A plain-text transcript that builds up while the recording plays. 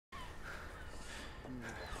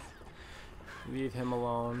Leave him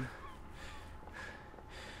alone.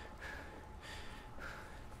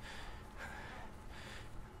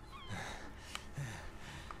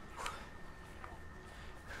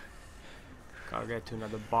 Gotta get to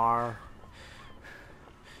another bar.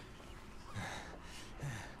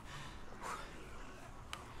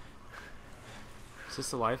 Is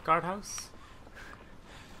this a lifeguard house?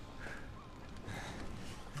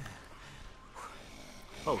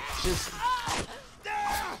 Oh, jeez.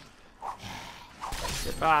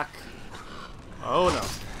 Get back. Oh no.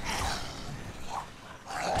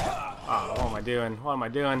 Oh, what am I doing? What am I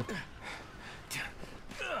doing?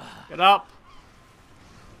 Get up.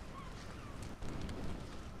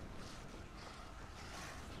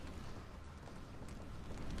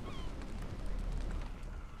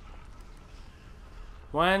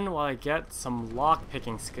 When will I get some lock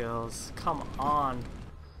picking skills? Come on.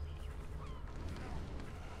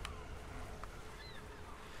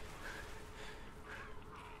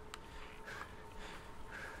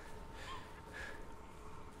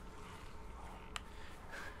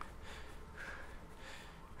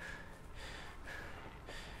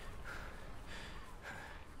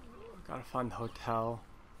 Gotta find the hotel.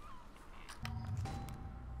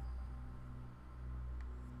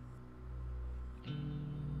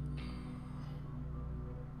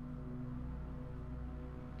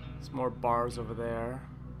 There's more bars over there.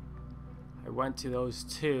 I went to those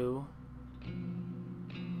two.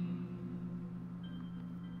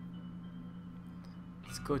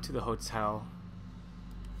 Let's go to the hotel.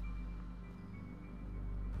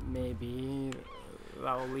 Maybe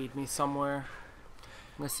that will lead me somewhere.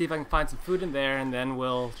 I'm gonna see if I can find some food in there, and then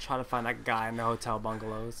we'll try to find that guy in the hotel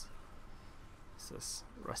bungalows. What's this?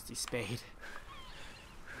 Rusty spade.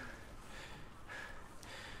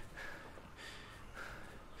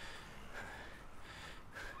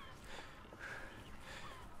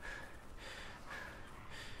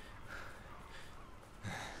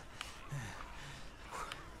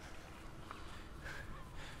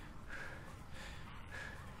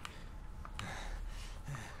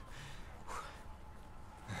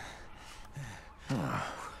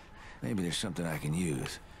 Maybe there's something I can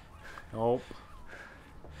use. Nope.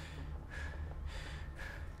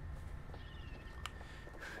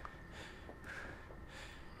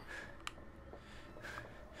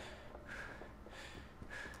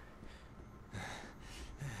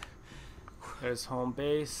 There's home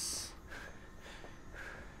base.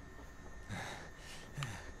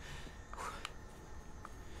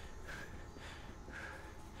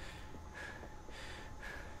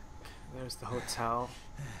 There's the hotel.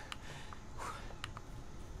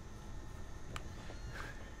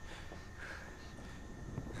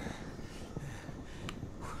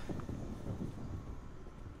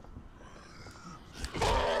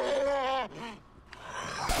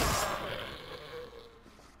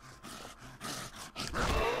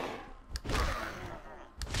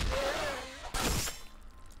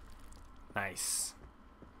 Nice.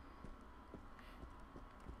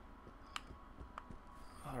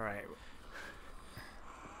 All right.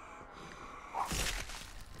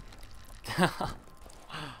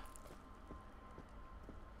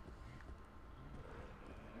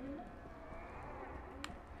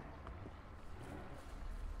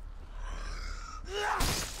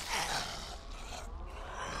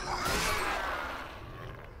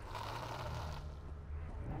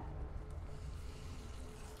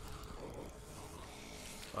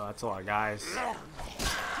 Oh, that's a lot of guys.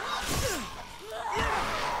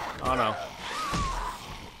 Oh no.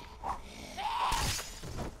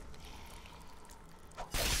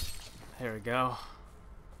 There we go.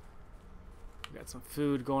 We got some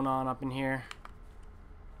food going on up in here.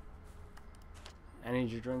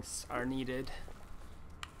 Energy drinks are needed.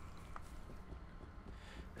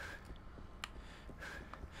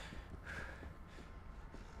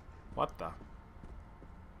 What the?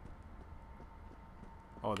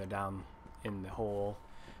 Oh, they're down in the hole.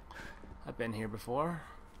 I've been here before.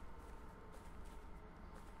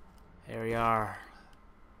 Here we are.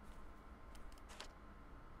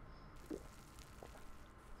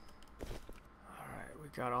 Alright, we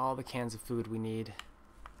got all the cans of food we need.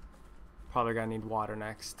 Probably gonna need water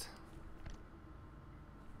next.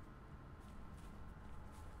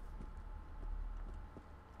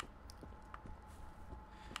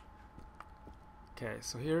 Okay,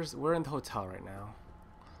 so we're in the hotel right now.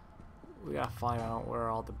 We gotta find out where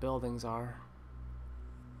all the buildings are.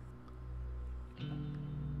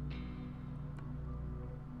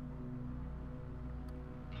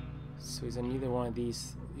 So he's in either one of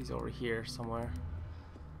these. He's over here somewhere.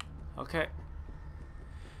 Okay.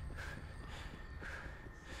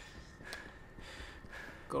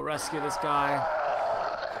 Go rescue this guy.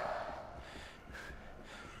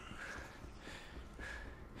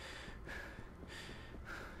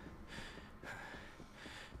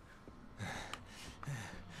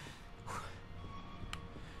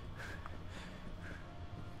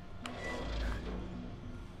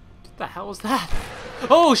 What the hell was that?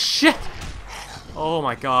 Oh shit! Oh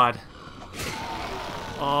my god.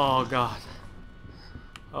 Oh god.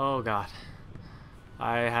 Oh god.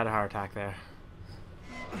 I had a heart attack there.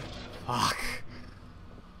 Fuck.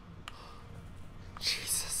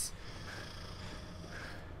 Jesus.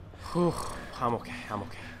 Whew. I'm okay. I'm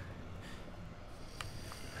okay.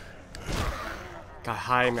 Got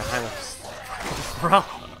hiding behind us. Bro.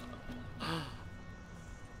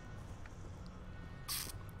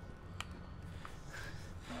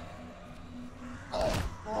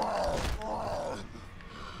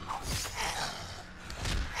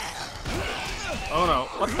 Oh no,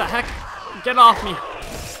 what the heck? Get off me! Oh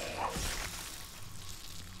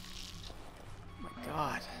my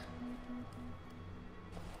god.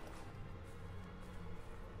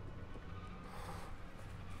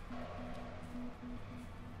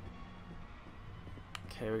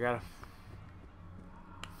 Okay, we gotta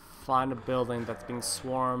find a building that's being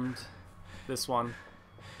swarmed. This one.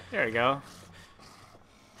 There we go.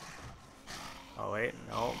 Oh wait,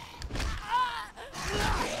 no.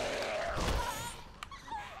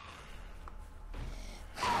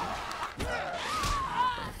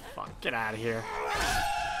 Fuck, get out of here.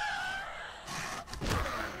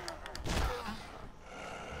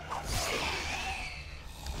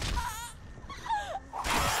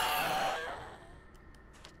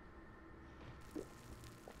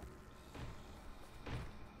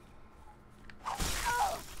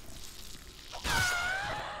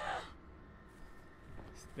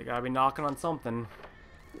 They gotta be knocking on something.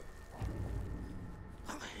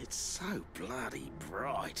 It's so bloody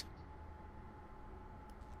bright.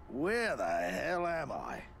 Where the hell am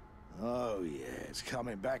I? Oh yeah, it's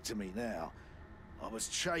coming back to me now. I was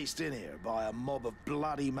chased in here by a mob of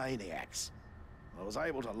bloody maniacs. I was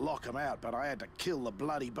able to lock them out, but I had to kill the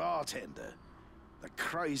bloody bartender. The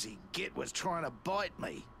crazy git was trying to bite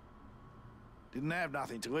me. Didn't have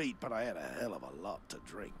nothing to eat, but I had a hell of a lot to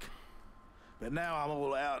drink. But now I'm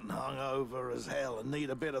all out and hungover as hell and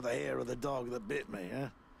need a bit of the hair of the dog that bit me, huh?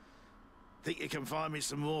 Think you can find me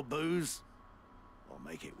some more booze? Or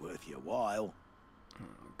make it worth your while?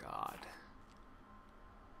 Oh, God.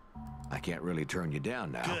 I can't really turn you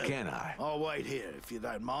down now, Good. can I? I'll wait here, if you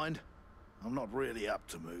don't mind. I'm not really up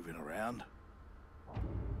to moving around.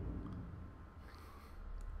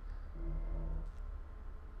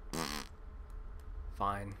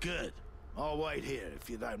 Fine. Good. I'll wait here, if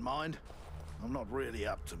you don't mind. I'm not really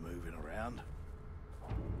up to moving around.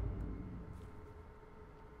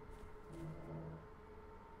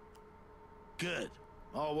 Good.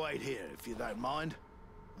 I'll wait here, if you don't mind.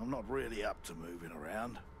 I'm not really up to moving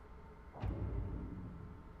around.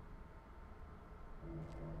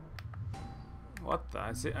 What the?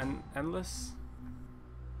 Is it endless?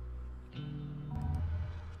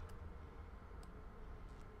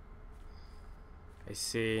 I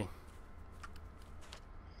see.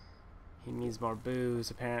 He needs more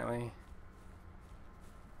booze, apparently.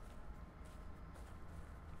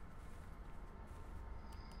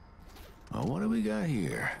 Well, what do we got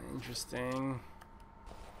here? Interesting.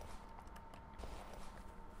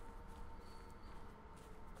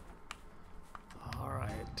 All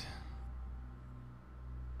right.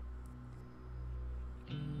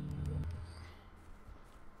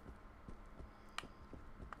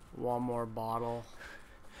 One more bottle.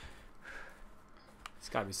 There's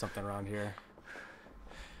gotta be something around here.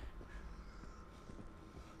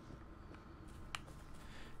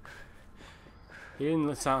 He didn't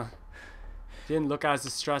look as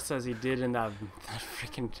distressed as he did in that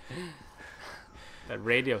freaking that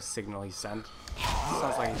radio signal he sent.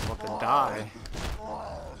 Sounds like he's about to die.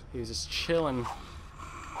 He was just chilling.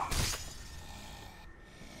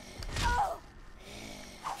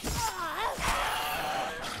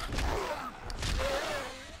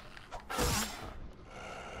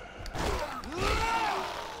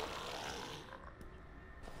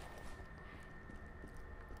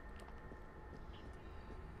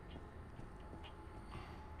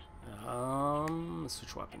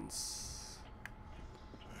 Switch weapons.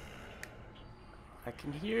 I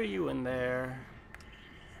can hear you in there.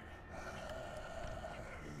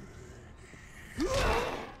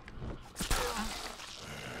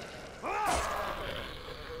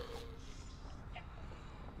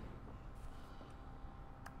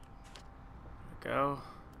 Go.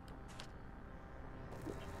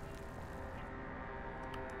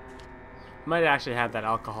 Might actually have that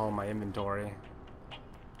alcohol in my inventory.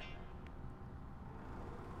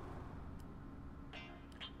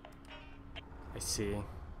 I see.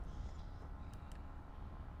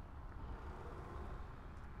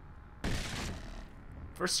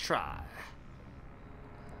 First try.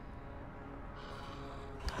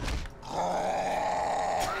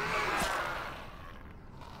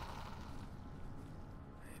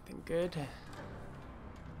 Anything good?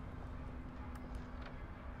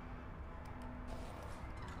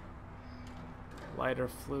 Lighter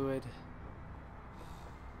fluid.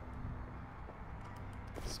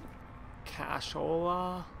 Some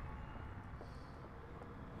cashola.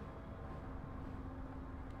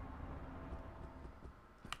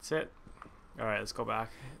 That's it. Alright, let's go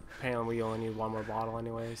back. Apparently we only need one more bottle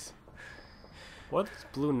anyways. What are these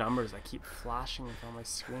blue numbers that keep flashing on my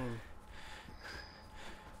screen?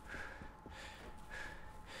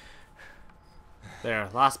 There,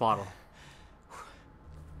 last bottle.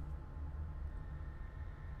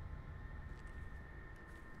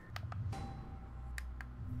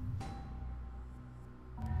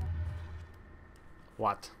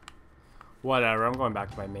 What? Whatever, I'm going back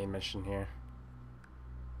to my main mission here.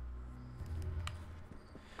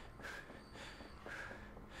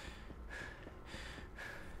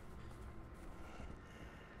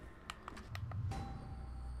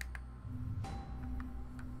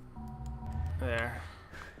 There.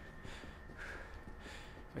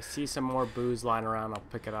 If I see some more booze lying around, I'll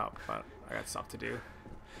pick it up, but I got stuff to do.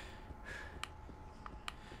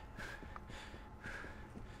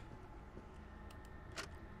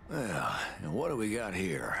 Well, and what do we got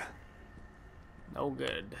here? No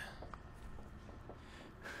good.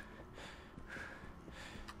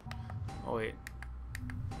 Oh wait.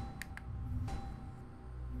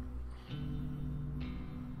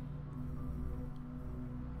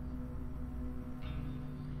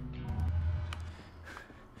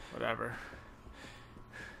 Whatever.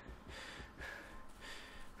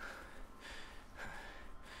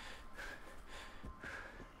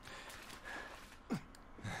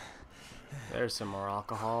 There's some more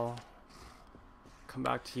alcohol. Come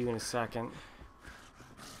back to you in a second.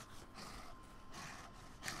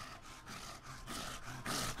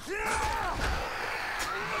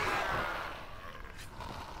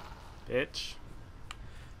 Bitch.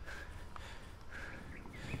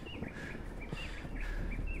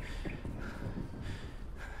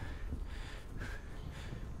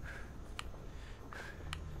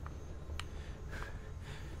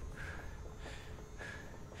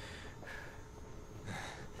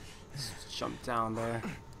 Jump down there.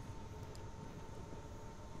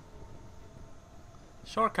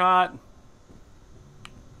 Shortcut.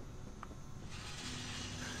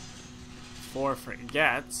 4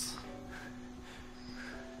 forgets.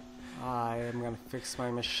 I am gonna fix my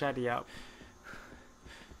machete up.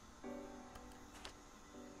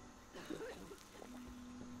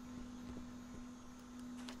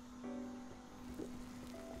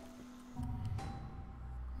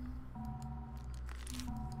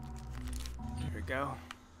 Go.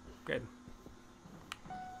 Good.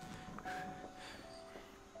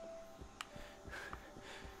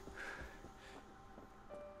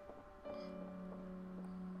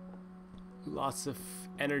 Lots of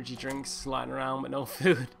energy drinks lying around, but no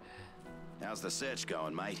food. How's the search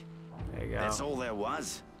going, mate? There you go. That's all there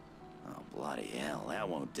was? Oh, bloody hell, that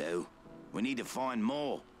won't do. We need to find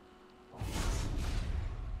more.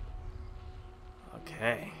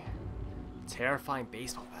 Okay. Terrifying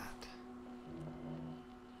baseball bat.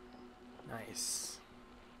 Nice.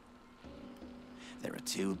 There are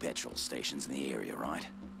 2 petrol stations in the area, right?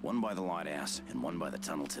 One by the lighthouse and one by the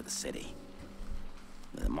tunnel to the city.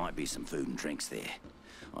 There might be some food and drinks there.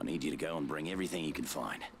 I need you to go and bring everything you can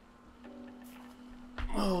find.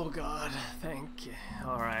 Oh god, thank you.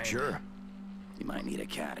 Alright. Sure. You might need a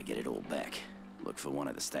car to get it all back. Look for one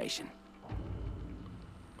at the station.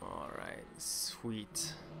 Alright,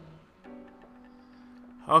 sweet.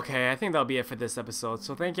 Okay, I think that'll be it for this episode.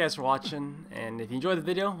 So thank you guys for watching, and if you enjoyed the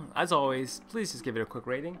video, as always, please just give it a quick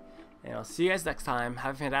rating, and I'll see you guys next time.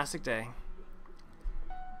 Have a fantastic day.